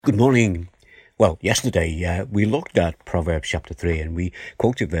Good morning. Well, yesterday we looked at Proverbs chapter 3 and we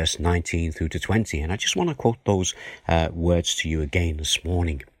quoted verse 19 through to 20, and I just want to quote those words to you again this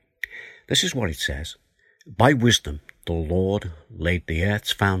morning. This is what it says. By wisdom the Lord laid the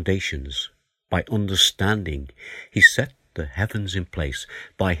earth's foundations. By understanding he set the heavens in place.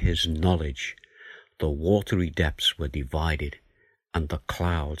 By his knowledge the watery depths were divided, and the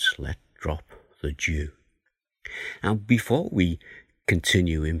clouds let drop the dew. And before we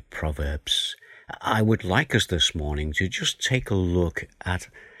continue in Proverbs, I would like us this morning to just take a look at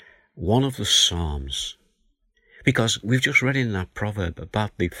one of the Psalms, because we've just read in that proverb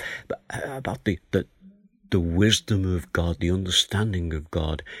about the wisdom of God, the understanding of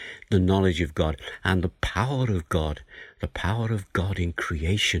God, the knowledge of God, and the power of God in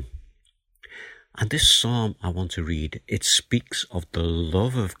creation. And this psalm I want to read, it speaks of the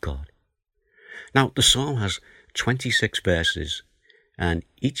love of God. Now, the psalm has 26 verses, and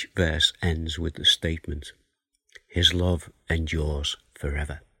each verse ends with the statement, his love endures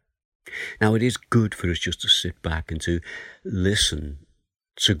forever. Now, it is good for us just to sit back and to listen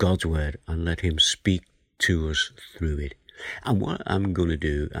to God's word and let him speak to us through it. And what I'm going to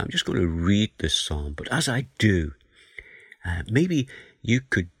do, I'm just going to read this psalm, but as I do, maybe you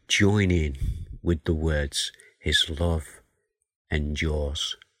could join in with the words, his love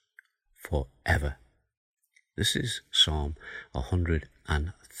endures forever. This is Psalm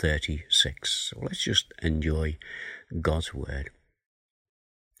 136. So let's just enjoy God's word.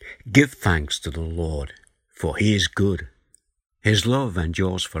 Give thanks to the Lord, for he is good. His love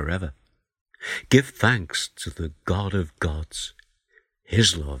endures forever. Give thanks to the God of gods.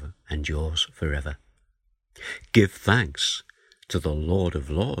 His love endures forever. Give thanks to the Lord of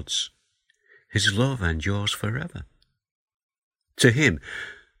lords. His love endures forever. To him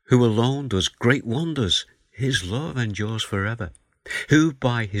who alone does great wonders, his love endures forever. Who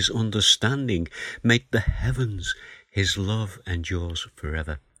by his understanding made the heavens, his love endures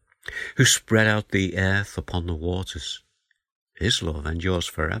forever. Who spread out the earth upon the waters, his love endures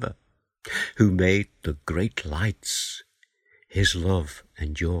forever. Who made the great lights, his love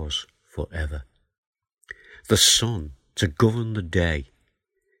endures forever. The sun to govern the day,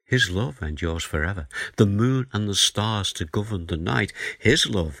 his love endures forever. The moon and the stars to govern the night, his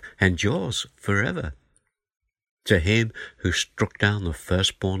love endures forever. To him who struck down the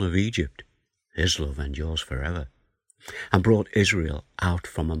firstborn of Egypt, his love endures forever, and brought Israel out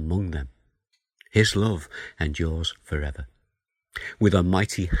from among them, his love endures forever. With a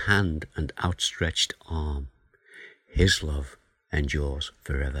mighty hand and outstretched arm, his love endures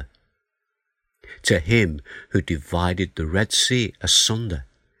forever. To him who divided the Red Sea asunder,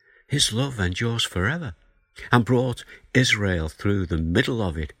 his love endures forever, and brought Israel through the middle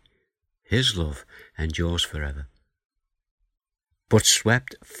of it, his love endures forever. But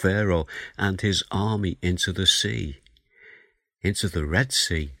swept Pharaoh and his army into the sea, into the Red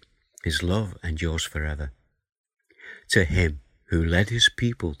Sea, his love endures forever. To him who led his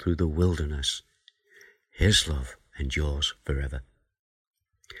people through the wilderness, his love endures forever.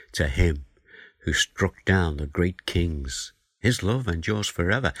 To him who struck down the great kings, his love endures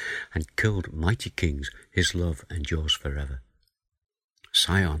forever, and killed mighty kings, his love endures forever.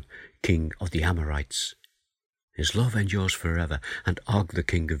 Sihon, king of the Amorites, his love endures forever, and Og the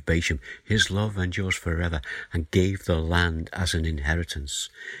king of Bashan, his love endures forever, and gave the land as an inheritance,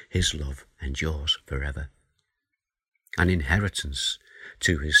 his love endures forever. An inheritance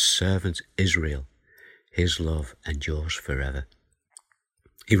to his servant Israel, his love endures forever.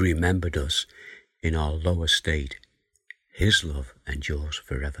 He remembered us in our low estate, his love endures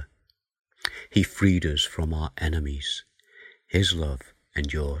forever. He freed us from our enemies, his love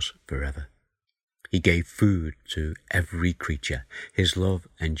endures forever. He gave food to every creature, his love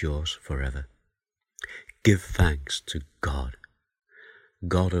endures forever. Give thanks to God,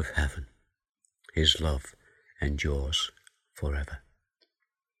 God of heaven, his love endures forever.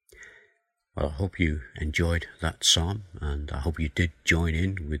 Well, I hope you enjoyed that psalm, and I hope you did join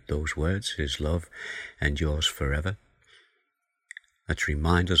in with those words, his love endures forever. Let's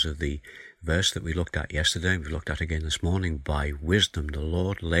remind us of the verse that we looked at yesterday, we looked at again this morning. By wisdom the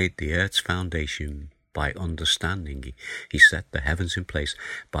Lord laid the earth's foundation. By understanding he set the heavens in place.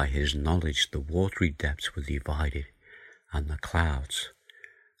 By his knowledge the watery depths were divided, and the clouds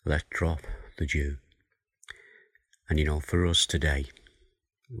let drop the dew. And for us today,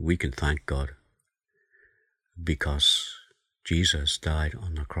 we can thank God because Jesus died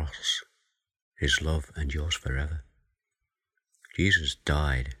on the cross. His love endures forever. Jesus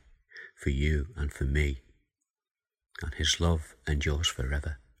died for you and for me, and his love endures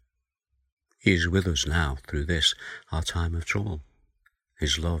forever. He is with us now through this, our time of trouble.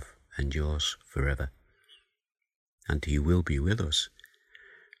 His love endures forever. And he will be with us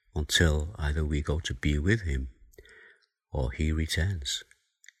until either we go to be with him or he returns.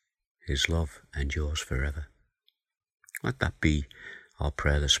 His love endures forever. Let that be our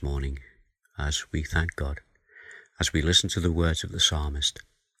prayer this morning as we thank God, as we listen to the words of the psalmist,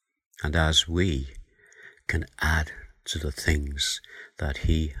 and as we can add to the things that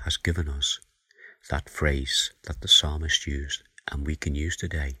he has given us, that phrase that the psalmist used and we can use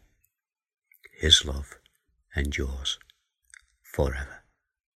today. His love endures forever.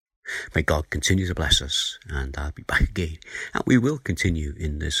 May God continue to bless us, and I'll be back again, and we will continue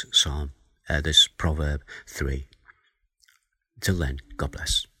in this psalm, this Proverb 3. Till then, God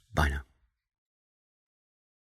bless. Bye now.